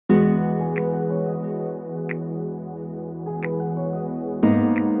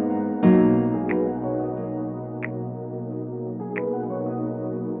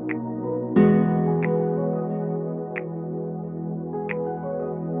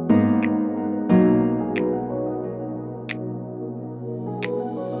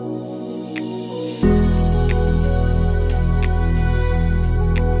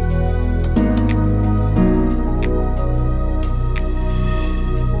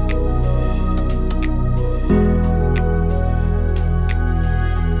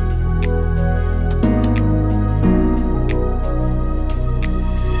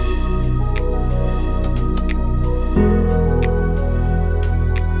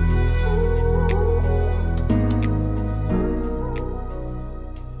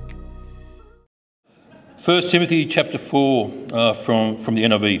1 Timothy chapter 4 from the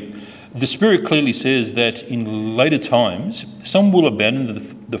NIV. The Spirit clearly says that in later times, some will abandon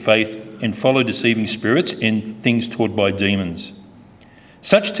the faith and follow deceiving spirits and things taught by demons.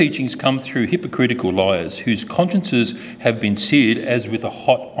 Such teachings come through hypocritical liars whose consciences have been seared as with a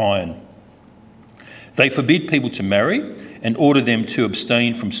hot iron. They forbid people to marry and order them to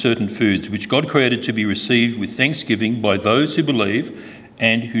abstain from certain foods which God created to be received with thanksgiving by those who believe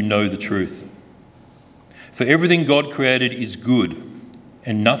and who know the truth. For everything God created is good,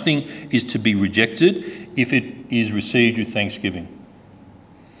 and nothing is to be rejected if it is received with thanksgiving,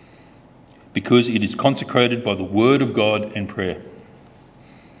 because it is consecrated by the word of God and prayer.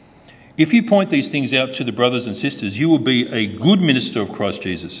 If you point these things out to the brothers and sisters, you will be a good minister of Christ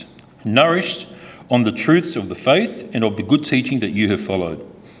Jesus, nourished on the truths of the faith and of the good teaching that you have followed.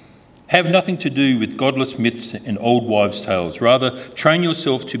 Have nothing to do with godless myths and old wives' tales. Rather, train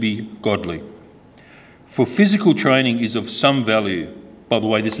yourself to be godly. For physical training is of some value. By the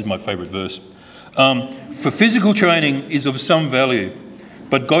way, this is my favourite verse. For physical training is of some value,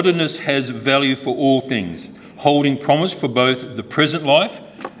 but godliness has value for all things, holding promise for both the present life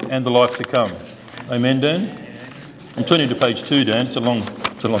and the life to come. Amen, Dan? I'm turning to page 2, Dan. It's a long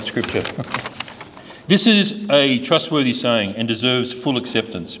scripture. This is a trustworthy saying and deserves full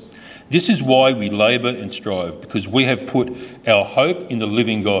acceptance. This is why we labour and strive, because we have put our hope in the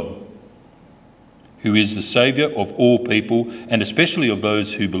living God, who is the Saviour of all people, and especially of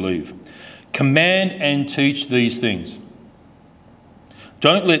those who believe. Command and teach these things.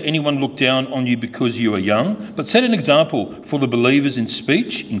 Don't let anyone look down on you because you are young, but set an example for the believers in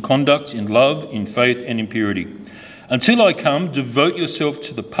speech, in conduct, in love, in faith, and in purity. Until I come, devote yourself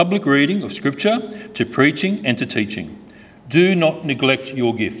to the public reading of Scripture, to preaching and to teaching. Do not neglect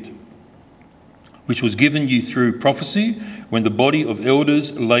your gift, which was given you through prophecy when the body of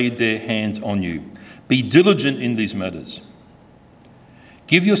elders laid their hands on you. Be diligent in these matters.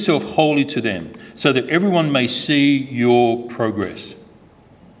 Give yourself wholly to them, so that everyone may see your progress.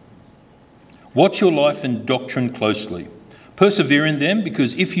 Watch your life and doctrine closely. Persevere in them,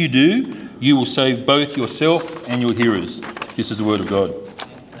 because if you do, you will save both yourself and your hearers. This is the word of God.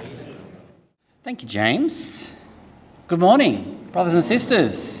 Thank you, James. Good morning, brothers and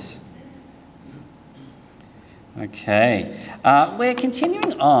sisters. Okay, we're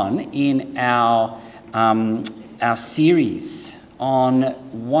continuing on in our series on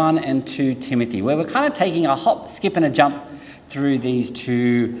 1 and 2 Timothy, where we're kind of taking a hop, skip and a jump through these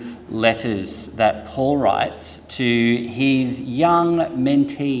two letters that Paul writes to his young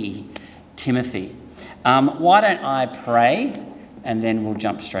mentee, Timothy. Why don't I pray and then we'll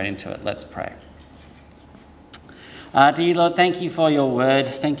jump straight into it. Let's pray. Dear Lord, thank you for your word.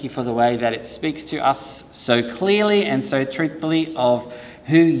 Thank you for the way that it speaks to us so clearly and so truthfully of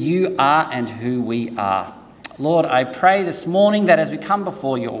who you are and who we are. Lord, I pray this morning that as we come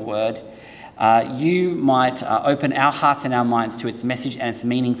before your word, you might open our hearts and our minds to its message and its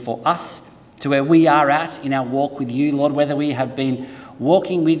meaning for us, to where we are at in our walk with you, Lord, whether we have been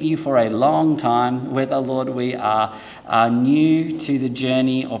walking with you for a long time, whether, Lord, we are new to the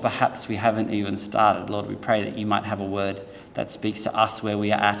journey or perhaps we haven't even started. Lord, we pray that you might have a word that speaks to us where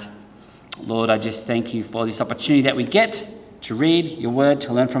we are at. Lord, I just thank you for this opportunity that we get to read your word,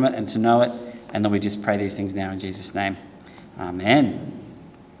 to learn from it and to know it. And Lord, we just pray these things now in Jesus' name. Amen.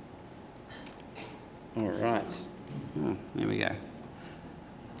 All right. Oh, there we go.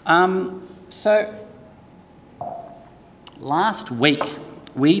 So last week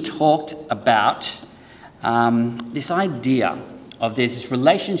we talked about this idea of there's this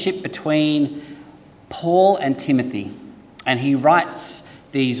relationship between Paul and Timothy, and he writes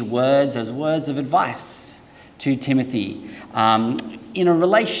these words as words of advice to Timothy in a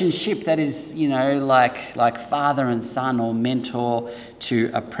relationship that is, like father and son or mentor to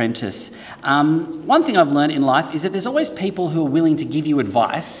apprentice. One thing I've learned in life is that there's always people who are willing to give you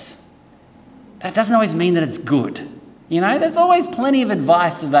advice. That doesn't always mean that it's good. There's always plenty of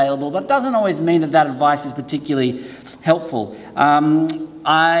advice available, but it doesn't always mean that advice is particularly helpful.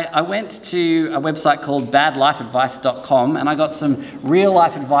 I went to a website called badlifeadvice.com and I got some real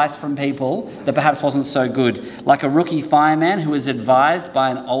life advice from people that perhaps wasn't so good. Like a rookie fireman who was advised by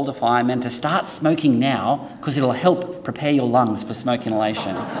an older fireman to start smoking now because it'll help prepare your lungs for smoke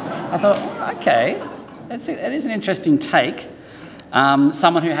inhalation. I thought, okay, that is an interesting take.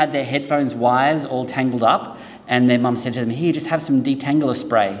 Someone who had their headphones wires all tangled up and their mum said to them, here, just have some detangler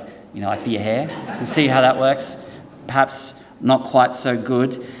spray, like for your hair, and see how that works. Perhaps not quite so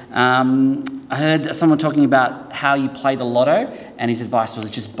good. I heard someone talking about how you play the lotto, and his advice was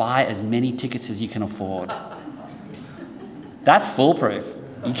just buy as many tickets as you can afford. That's foolproof.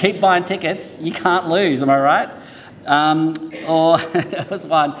 You keep buying tickets, you can't lose, am I right? Or there was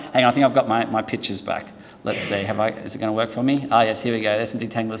one, hang on, I think I've got my pictures back. Let's see, is it going to work for me? Oh yes, here we go. There's some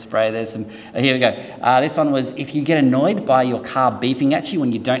detangler spray. Here we go. This one was, if you get annoyed by your car beeping at you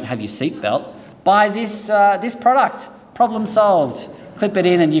when you don't have your seatbelt, buy this product. Problem solved. Clip it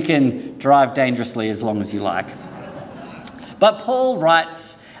in and you can drive dangerously as long as you like. But Paul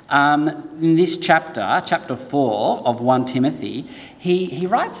writes in this chapter 4 of 1 Timothy, he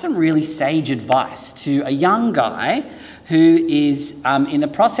writes some really sage advice to a young guy who is in the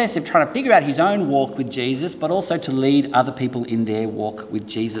process of trying to figure out his own walk with Jesus, but also to lead other people in their walk with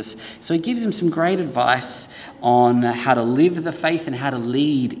Jesus. So he gives them some great advice on how to live the faith and how to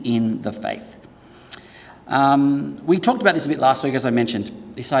lead in the faith. We talked about this a bit last week, as I mentioned,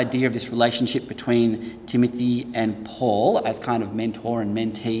 this idea of this relationship between Timothy and Paul as kind of mentor and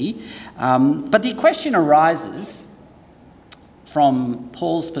mentee. But the question arises from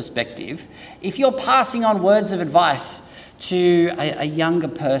Paul's perspective, if you're passing on words of advice to a younger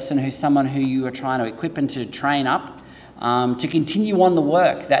person who's someone who you are trying to equip and to train up to continue on the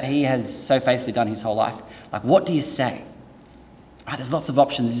work that he has so faithfully done his whole life, like what do you say? Right, there's lots of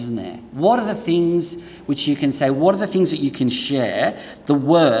options, isn't there? What are the things which you can say? What are the things that you can share? The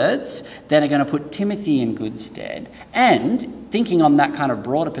words that are going to put Timothy in good stead, and thinking on that kind of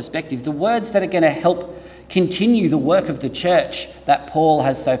broader perspective, the words that are going to help continue the work of the church that Paul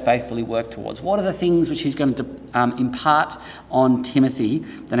has so faithfully worked towards. What are the things which he's going to impart on Timothy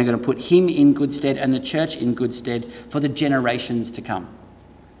that are going to put him in good stead and the church in good stead for the generations to come?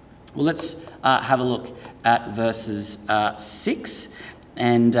 Well, let's have a look at verses 6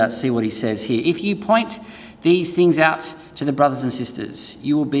 and see what he says here. If you point these things out to the brothers and sisters,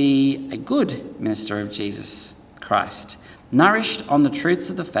 you will be a good minister of Jesus Christ, nourished on the truths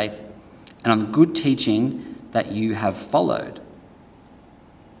of the faith and on good teaching that you have followed.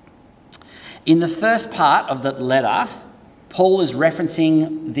 In the first part of the letter, Paul is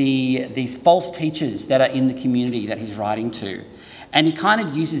referencing these false teachers that are in the community that he's writing to. And he kind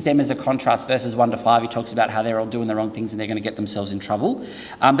of uses them as a contrast. Verses 1 to 5, he talks about how they're all doing the wrong things and they're going to get themselves in trouble.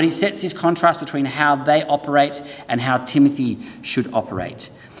 But he sets this contrast between how they operate and how Timothy should operate.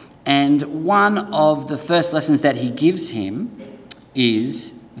 And one of the first lessons that he gives him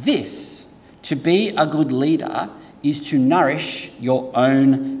is this: to be a good leader is to nourish your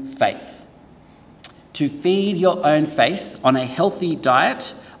own faith. To feed your own faith on a healthy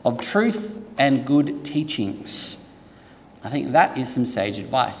diet of truth and good teachings. I think that is some sage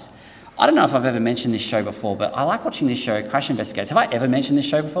advice. I don't know if I've ever mentioned this show before, but I like watching this show, Crash Investigates. Have I ever mentioned this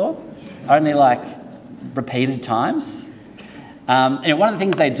show before? Only like repeated times. And one of the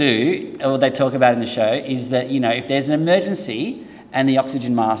things they do, or they talk about in the show, is that, if there's an emergency and the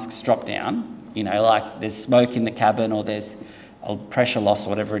oxygen masks drop down, like there's smoke in the cabin or there's a pressure loss or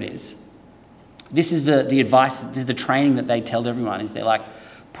whatever it is. This is the advice, the training that they tell everyone, is they're like,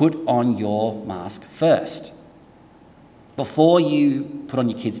 put on your mask first. Before you put on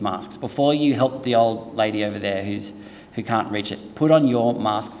your kids' masks, before you help the old lady over there who can't reach it, put on your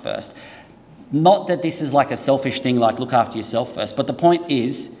mask first. Not that this is like a selfish thing, like look after yourself first, but the point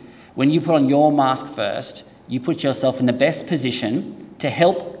is, when you put on your mask first, you put yourself in the best position to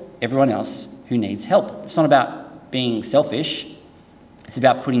help everyone else who needs help. It's not about being selfish. It's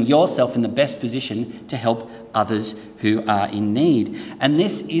about putting yourself in the best position to help others who are in need. And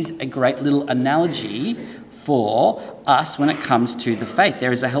this is a great little analogy for us when it comes to the faith.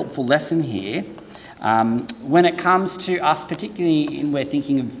 There is a helpful lesson here when it comes to us, particularly when we're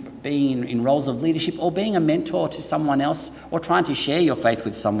thinking of being in roles of leadership or being a mentor to someone else or trying to share your faith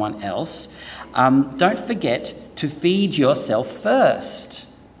with someone else. Don't forget to feed yourself first.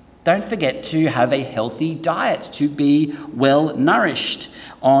 Don't forget to have a healthy diet, to be well nourished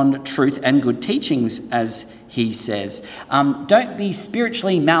on truth and good teachings, as he says. Don't be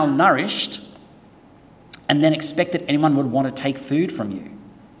spiritually malnourished and then expect that anyone would want to take food from you.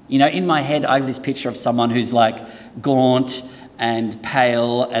 In my head, I have this picture of someone who's like gaunt and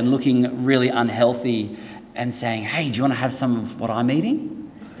pale and looking really unhealthy and saying, hey, do you want to have some of what I'm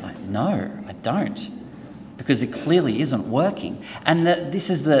eating? It's like, no, I don't, because it clearly isn't working. And this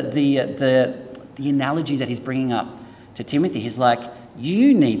is the analogy that he's bringing up to Timothy. He's like,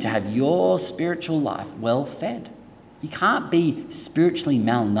 you need to have your spiritual life well fed. You can't be spiritually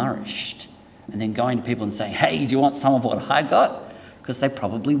malnourished and then going to people and saying, hey, do you want some of what I got? Because they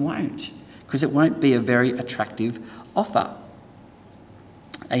probably won't, because it won't be a very attractive offer.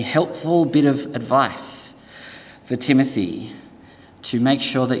 A helpful bit of advice for Timothy to make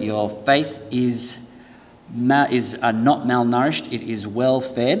sure that your faith is not malnourished, it is well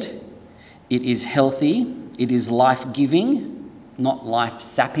fed, it is healthy, it is life-giving, not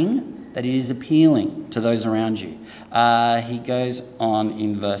life-sapping, that it is appealing to those around you. He goes on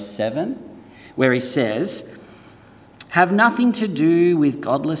in verse 7, where he says, "Have nothing to do with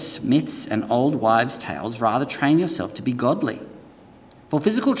godless myths and old wives' tales. Rather, train yourself to be godly. For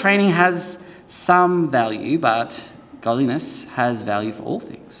physical training has some value, but godliness has value for all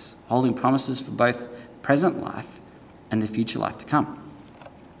things, holding promises for both present life and the future life to come."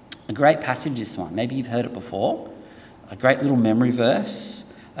 A great passage, this one. Maybe you've heard it before. A great little memory verse,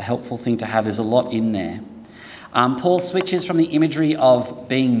 a helpful thing to have. There's a lot in there. Paul switches from the imagery of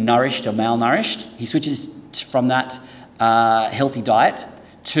being nourished or malnourished. He switches from that healthy diet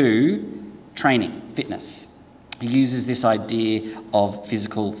to training, fitness. He uses this idea of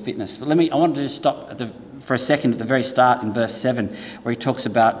physical fitness. But I wanted to just stop for a second at the very start in verse 7, where he talks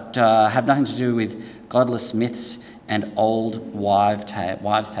about have nothing to do with godless myths and old wives'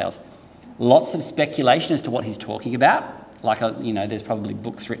 tales. Lots of speculation as to what he's talking about. There's probably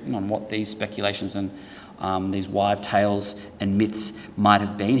books written on what these speculations and these wives' tales and myths might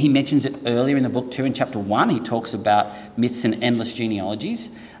have been. He mentions it earlier in the book too. In chapter 1, he talks about myths and endless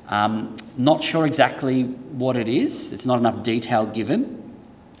genealogies. Not sure exactly what it is. It's not enough detail given.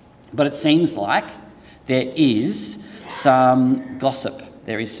 But it seems like there is some gossip.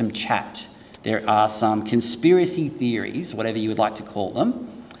 There is some chat. There are some conspiracy theories, whatever you would like to call them,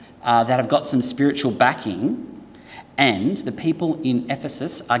 that have got some spiritual backing, and the people in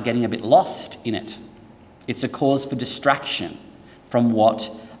Ephesus are getting a bit lost in it. It's a cause for distraction from what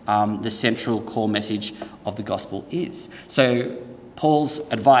the central core message of the gospel is. So Paul's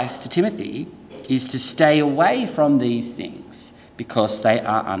advice to Timothy is to stay away from these things because they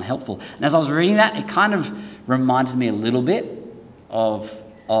are unhelpful. And as I was reading that, it kind of reminded me a little bit of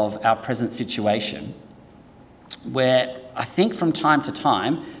our present situation, where I think from time to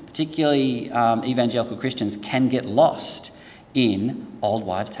time, particularly evangelical Christians, can get lost in old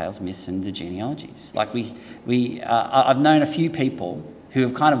wives' tales, myths, and the genealogies. I've known a few people who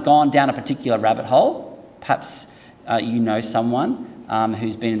have kind of gone down a particular rabbit hole. Perhaps you know someone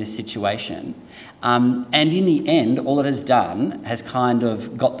who's been in this situation. And in the end, all it has done has kind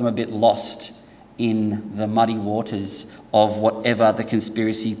of got them a bit lost in the muddy waters of whatever the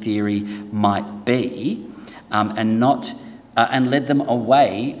conspiracy theory might be, and led them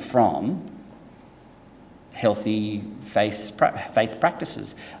away from healthy faith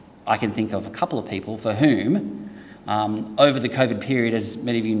practices. I can think of a couple of people for whom, over the COVID period, as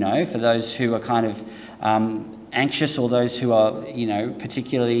many of you know, for those who are kind of anxious or those who are,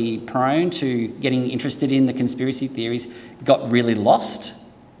 particularly prone to getting interested in the conspiracy theories, got really lost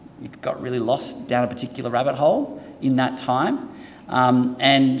down a particular rabbit hole in that time,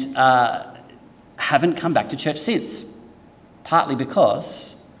 and haven't come back to church since, partly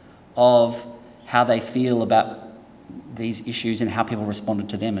because of how they feel about these issues and how people responded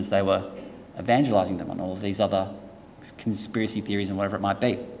to them as they were evangelising them on all of these other conspiracy theories and whatever it might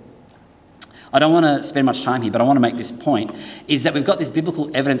be. I don't want to spend much time here, but I want to make this point, is that we've got this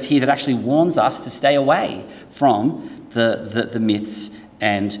biblical evidence here that actually warns us to stay away from the myths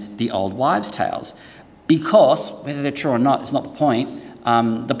and the old wives' tales. Because, whether they're true or not, it's not the point.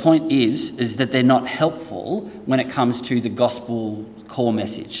 The point is that they're not helpful when it comes to the gospel core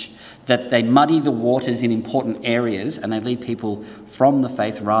message, that they muddy the waters in important areas and they lead people from the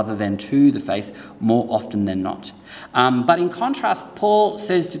faith rather than to the faith more often than not. But in contrast, Paul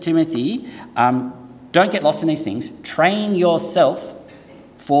says to Timothy, don't get lost in these things. Train yourself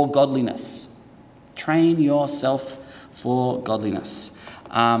for godliness. Train yourself for godliness.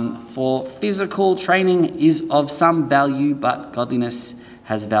 For physical training is of some value, but godliness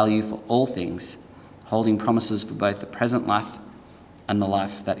has value for all things, holding promises for both the present life and the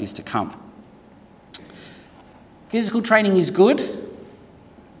life that is to come. Physical training is good,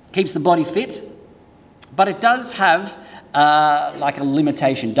 keeps the body fit, but it does have a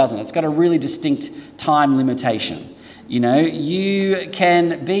limitation, doesn't it? It's got a really distinct time limitation. You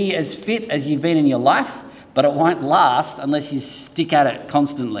can be as fit as you've been in your life, but it won't last unless you stick at it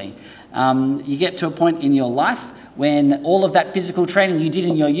constantly. You get to a point in your life when all of that physical training you did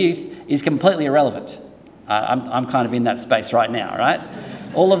in your youth is completely irrelevant. I'm kind of in that space right now, right?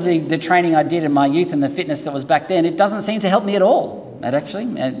 All of the training I did in my youth and the fitness that was back then, it doesn't seem to help me at all,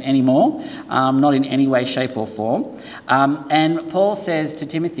 anymore, not in any way, shape or form. And Paul says to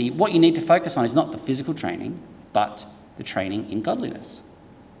Timothy, what you need to focus on is not the physical training, but the training in godliness,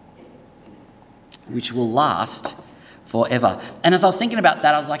 which will last forever. And as I was thinking about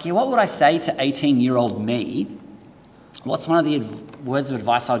that, I was like, what would I say to 18-year-old me what's one of the words of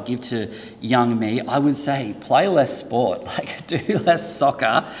advice I'd give to young me? I would say play less sport, like do less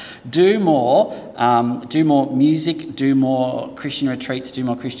soccer, do more music, do more Christian retreats, do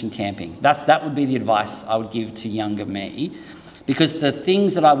more Christian camping. That would be the advice I would give to younger me, because the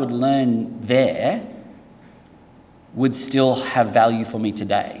things that I would learn there would still have value for me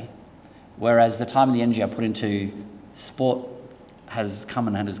today. Whereas the time and the energy I put into sport has come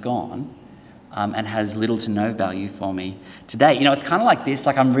and has gone, and has little to no value for me today. It's kind of like this,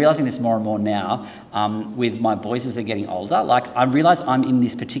 like I'm realising this more and more now with my boys as they're getting older. Like I realise I'm in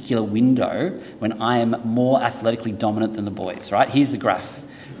this particular window when I am more athletically dominant than the boys, right? Here's the graph,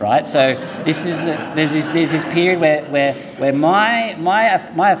 right? So there's this period where my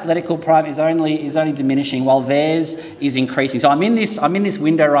athletical prime is only diminishing while theirs is increasing. So I'm in this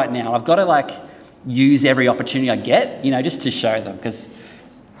window right now. I've got to use every opportunity I get, just to show them, because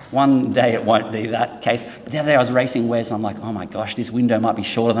one day it won't be that case. But the other day I was racing Wes and I'm like, oh my gosh, this window might be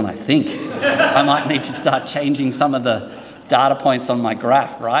shorter than I think. I might need to start changing some of the data points on my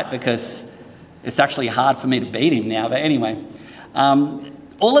graph, right? Because it's actually hard for me to beat him now. But anyway,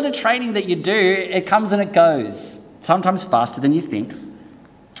 all of the training that you do, it comes and it goes, sometimes faster than you think.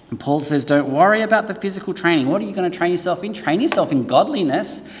 And Paul says, don't worry about the physical training. What are you going to train yourself in? Train yourself in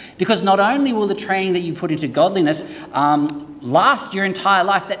godliness, because not only will the training that you put into godliness last your entire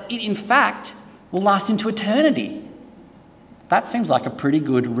life, that it in fact will last into eternity. That seems like a pretty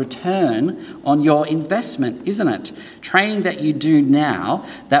good return on your investment, isn't it? Training that you do now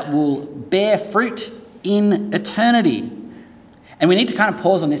that will bear fruit in eternity. And we need to kind of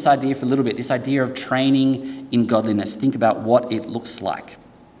pause on this idea for a little bit, this idea of training in godliness. Think about what it looks like.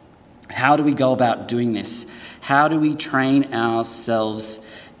 How do we go about doing this? How do we train ourselves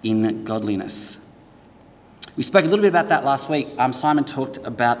in godliness? We spoke a little bit about that last week. Simon talked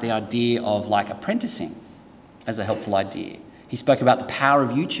about the idea of apprenticing as a helpful idea. He spoke about the power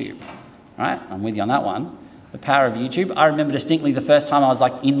of YouTube, right? I'm with you on that one. The power of YouTube. I remember distinctly the first time I was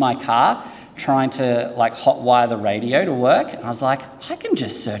in my car trying to hotwire the radio to work. And I was like, I can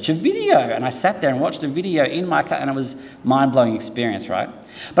just search a video. And I sat there and watched a video in my car, and it was mind-blowing experience, right?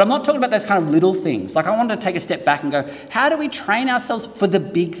 But I'm not talking about those kind of little things. I wanted to take a step back and go, how do we train ourselves for the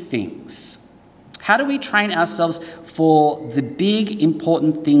big things? How do we train ourselves for the big,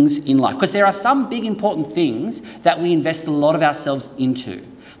 important things in life? Because there are some big, important things that we invest a lot of ourselves into,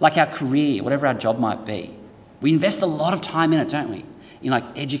 like our career, whatever our job might be. We invest a lot of time in it, don't we? In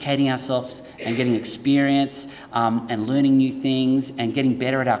educating ourselves and getting experience and learning new things and getting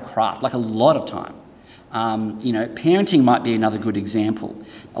better at our craft, a lot of time. Parenting might be another good example.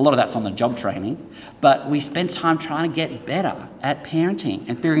 A lot of that's on the job training, but we spend time trying to get better at parenting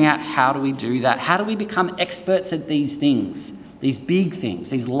and figuring out how do we do that? How do we become experts at these things, these big things,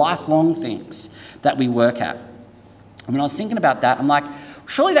 these lifelong things that we work at? And when I was thinking about that, I'm like,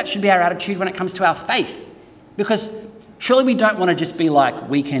 surely that should be our attitude when it comes to our faith, because surely we don't want to just be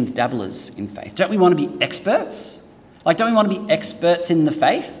weekend dabblers in faith. Don't we want to be experts? Don't we want to be experts in the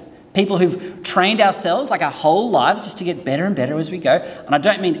faith? People who've trained ourselves our whole lives just to get better and better as we go. And I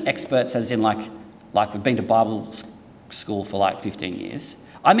don't mean experts as in we've been to Bible school for 15 years.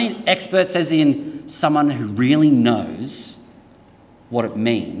 I mean experts as in someone who really knows what it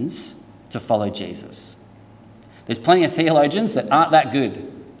means to follow Jesus. There's plenty of theologians that aren't that good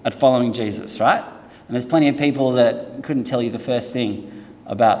at following Jesus, right? And there's plenty of people that couldn't tell you the first thing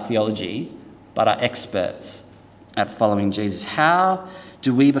about theology, but are experts at following Jesus. How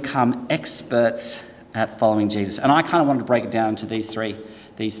do we become experts at following Jesus? And I kind of wanted to break it down into these three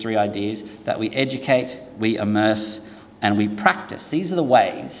ideas: that we educate, we immerse, and we practice. These are the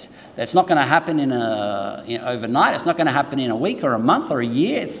ways. It's not going to happen overnight. It's not going to happen in a week or a month or a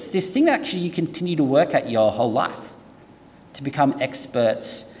year. It's this thing that actually you continue to work at your whole life to become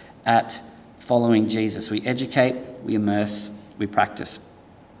experts at following Jesus. We educate, we immerse, we practice.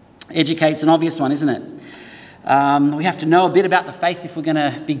 Educate's an obvious one, isn't it? We have to know a bit about the faith if we're going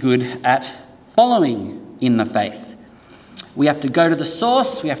to be good at following in the faith. We have to go to the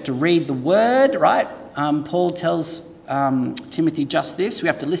source. We have to read the word, right? Paul tells Timothy just this. We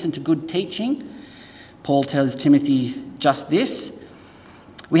have to listen to good teaching. Paul tells Timothy just this.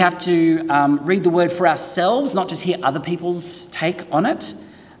 We have to read the word for ourselves, not just hear other people's take on it.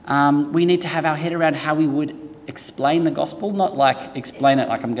 We need to have our head around how we would explain the gospel, not explain it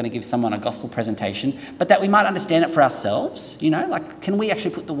like I'm going to give someone a gospel presentation, but that we might understand it for ourselves. Can we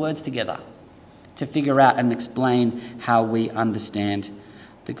actually put the words together to figure out and explain how we understand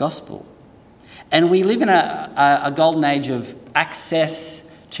the gospel? And we live in a golden age of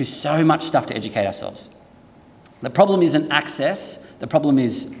access to so much stuff to educate ourselves. The problem isn't access, the problem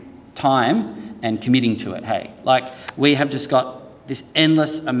is time and committing to it, hey? Like, we have just got this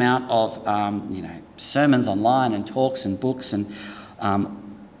endless amount of, sermons online and talks and books and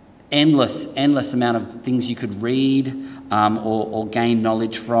endless amount of things you could read or gain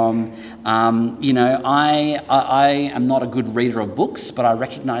knowledge from. I am not a good reader of books, but I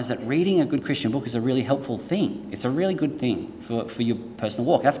recognise that reading a good Christian book is a really helpful thing. It's a really good thing for your personal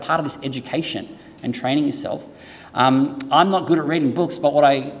walk. That's part of this education and training yourself. I'm not good at reading books, but what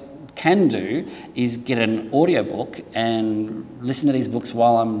I can do is get an audiobook and listen to these books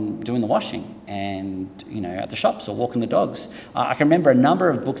while I'm doing the washing and, at the shops or walking the dogs. I can remember a number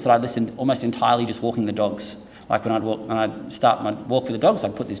of books that I listened almost entirely just walking the dogs. Like when I'd start my walk for the dogs,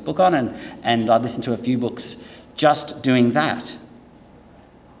 I'd put this book on and I'd listen to a few books just doing that.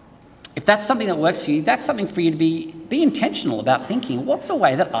 If that's something that works for you, that's something for you to be intentional about thinking, what's a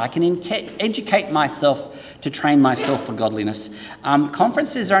way that I can educate myself to train myself for godliness?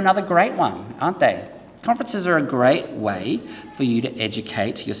 Conferences are another great one, aren't they? Conferences are a great way for you to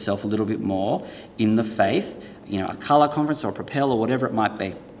educate yourself a little bit more in the faith, a colour conference or a Propel or whatever it might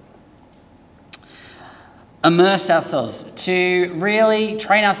be. Immerse ourselves. To really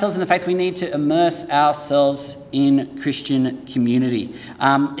train ourselves in the faith, we need to immerse ourselves in Christian community.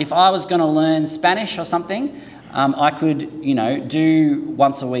 If I was going to learn Spanish or something, I could, do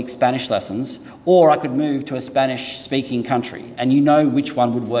once a week Spanish lessons, or I could move to a Spanish-speaking country, and which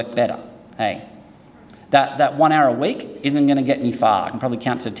one would work better. Hey, that 1 hour a week isn't going to get me far. I can probably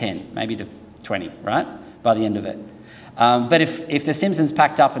count to 10, maybe to 20, right, by the end of it. But if the Simpsons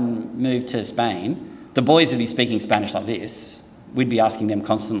packed up and moved to Spain, the boys would be speaking Spanish like this. We'd be asking them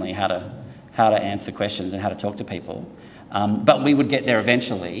constantly how to answer questions and how to talk to people. But we would get there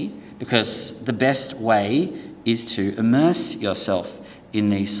eventually, because the best way is to immerse yourself in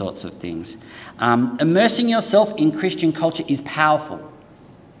these sorts of things. Immersing yourself in Christian culture is powerful.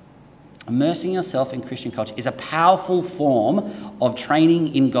 Immersing yourself in Christian culture is a powerful form of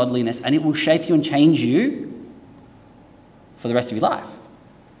training in godliness, and it will shape you and change you for the rest of your life.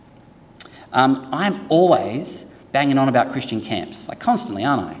 I'm always banging on about Christian camps, like constantly,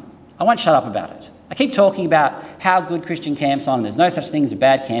 aren't I? I won't shut up about it. I keep talking about how good Christian camps are, and there's no such thing as a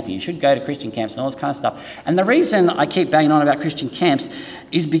bad camp, and you should go to Christian camps and all this kind of stuff. And the reason I keep banging on about Christian camps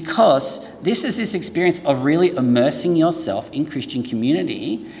is because this is this experience of really immersing yourself in Christian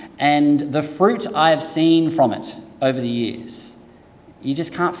community, and the fruit I have seen from it over the years, you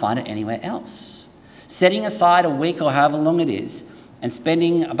just can't find it anywhere else. Setting aside a week or however long it is, and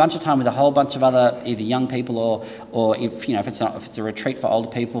spending a bunch of time with a whole bunch of other either young people or if it's a retreat for older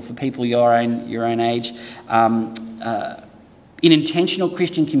people, for people your own age, in intentional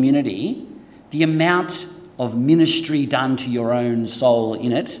Christian community, the amount of ministry done to your own soul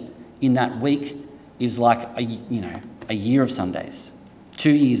in that week is like a year of Sundays, 2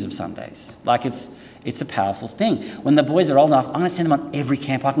 years of Sundays. Like it's a powerful thing. When the boys are old enough, I'm going to send them on every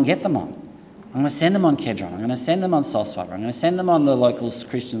camp I can get them on. I'm going to send them on Kedron. I'm going to send them on Solsviber. I'm going to send them on the local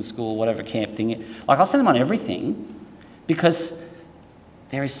Christian school, whatever camp thing. Like, I'll send them on everything, because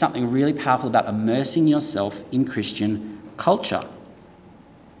there is something really powerful about immersing yourself in Christian culture.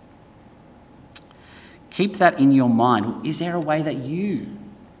 Keep that in your mind. Is there a way that you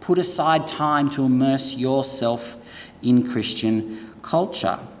put aside time to immerse yourself in Christian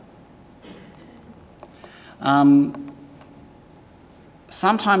culture?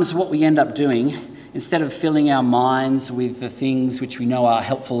 Sometimes what we end up doing, instead of filling our minds with the things which we know are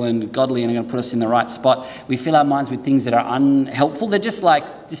helpful and godly and are going to put us in the right spot, we fill our minds with things that are unhelpful. They're just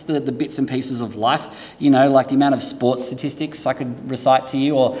the bits and pieces of life, like the amount of sports statistics I could recite to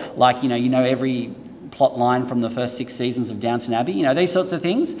you, or every plot line from the first 6 seasons of Downton Abbey, these sorts of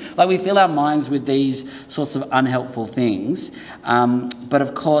things. Like, we fill our minds with these sorts of unhelpful things. But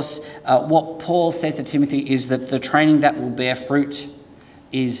of course, what Paul says to Timothy is that the training that will bear fruit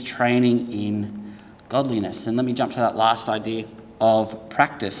is training in godliness. And let me jump to that last idea of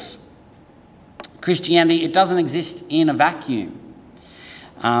practice. Christianity, it doesn't exist in a vacuum.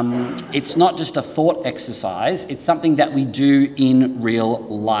 It's not just a thought exercise, it's something that we do in real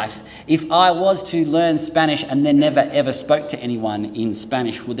life. If I was to learn Spanish and then never ever spoke to anyone in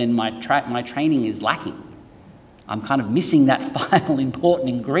Spanish, well, then my training is lacking. I'm kind of missing that final important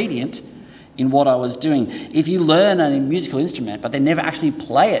ingredient in what I was doing. If you learn a musical instrument but then never actually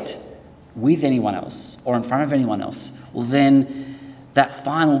play it with anyone else or in front of anyone else, well, then that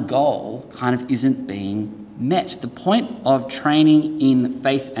final goal kind of isn't being met. The point of training in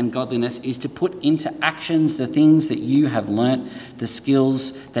faith and godliness is to put into actions the things that you have learnt, the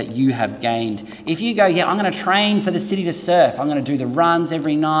skills that you have gained. If you go, I'm going to train for the city to surf, I'm going to do the runs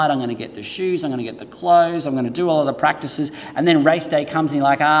every night, I'm going to get the shoes, I'm going to get the clothes, I'm going to do all of the practices, and then race day comes and you're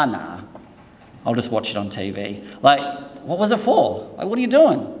like, nah, I'll just watch it on TV. Like, what was it for? Like, what are you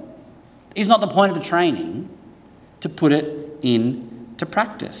doing? Is not the point of the training to put it into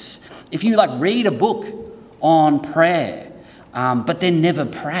practice? If you read a book on prayer, but then never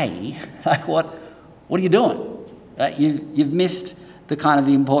pray, like what are you doing? Right? You've missed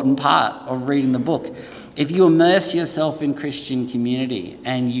the important part of reading the book. If you immerse yourself in Christian community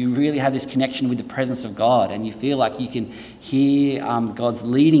and you really have this connection with the presence of God and you feel like you can hear God's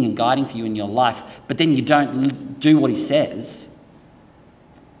leading and guiding for you in your life, but then you don't do what he says,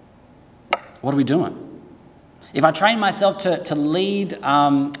 what are we doing? If I train myself to lead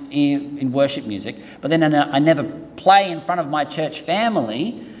in worship music, but then I never play in front of my church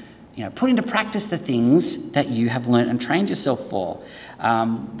family, put into practice the things that you have learned and trained yourself for.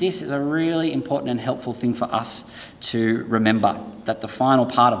 This is a really important and helpful thing for us to remember, that the final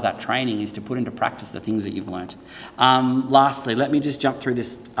part of that training is to put into practice the things that you've learned. Lastly, let me just jump through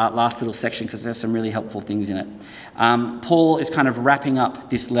this last little section because there's some really helpful things in it. Paul is kind of wrapping up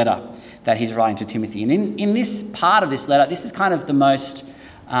this letter that he's writing to Timothy. And in this part of this letter, this is kind of the most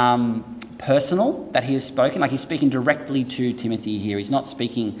personal that he has spoken. Like, he's speaking directly to Timothy here. He's not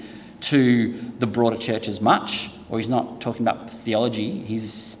speaking to the broader church as much, or he's not talking about theology.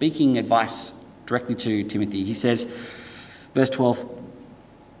 He's speaking advice directly to Timothy. He says, verse 12,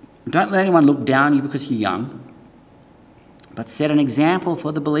 "Don't let anyone look down on you because you're young, but set an example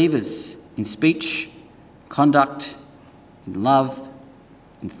for the believers in speech, conduct, in love,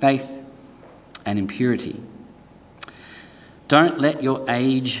 in faith, and in purity. Don't let your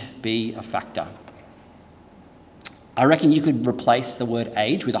age be a factor." I reckon you could replace the word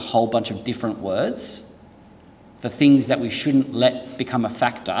age with a whole bunch of different words for things that we shouldn't let become a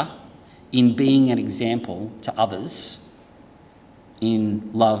factor in being an example to others in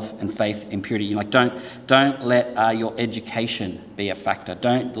love and faith and purity. Don't let your education be a factor.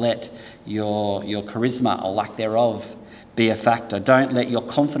 Don't let your charisma or lack thereof be a factor. Don't let your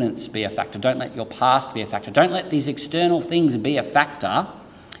confidence be a factor. Don't let your past be a factor. Don't let these external things be a factor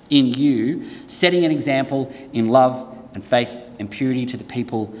in you setting an example in love and faith and purity to the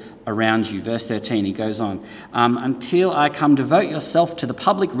people around you. Verse 13, he goes on, "Until I come, devote yourself to the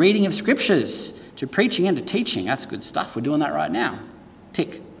public reading of scriptures, to preaching and to teaching." That's good stuff. We're doing that right now.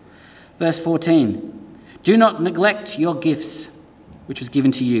 Tick. Verse 14, "Do not neglect your gifts, which was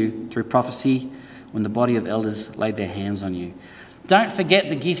given to you through prophecy when the body of elders laid their hands on you." Don't forget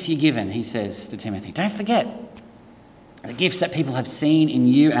the gifts you're given, he says to Timothy. Don't forget the gifts that people have seen in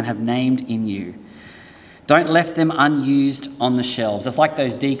you and have named in you. Don't left them unused on the shelves. It's like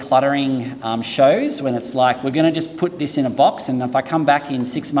those decluttering shows when it's like, we're going to just put this in a box, and if I come back in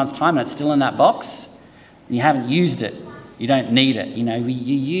 6 months' time and it's still in that box, and you haven't used it, you don't need it. You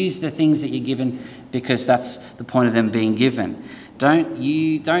use the things that you're given because that's the point of them being given. Don't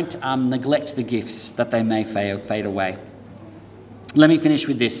neglect the gifts that they may fade away. Let me finish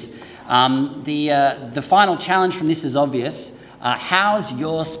with this. The final challenge from this is obvious. How's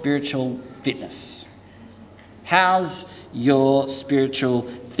your spiritual fitness? How's your spiritual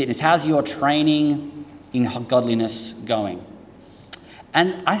fitness? How's your training in godliness going?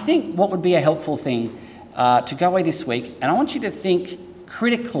 And I think what would be a helpful thing to go away this week, and I want you to think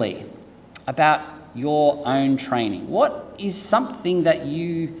critically about your own training. What is something that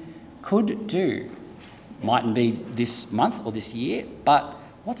you could do? Mightn't be this month or this year, but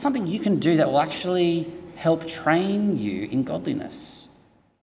what's something you can do that will actually help train you in godliness?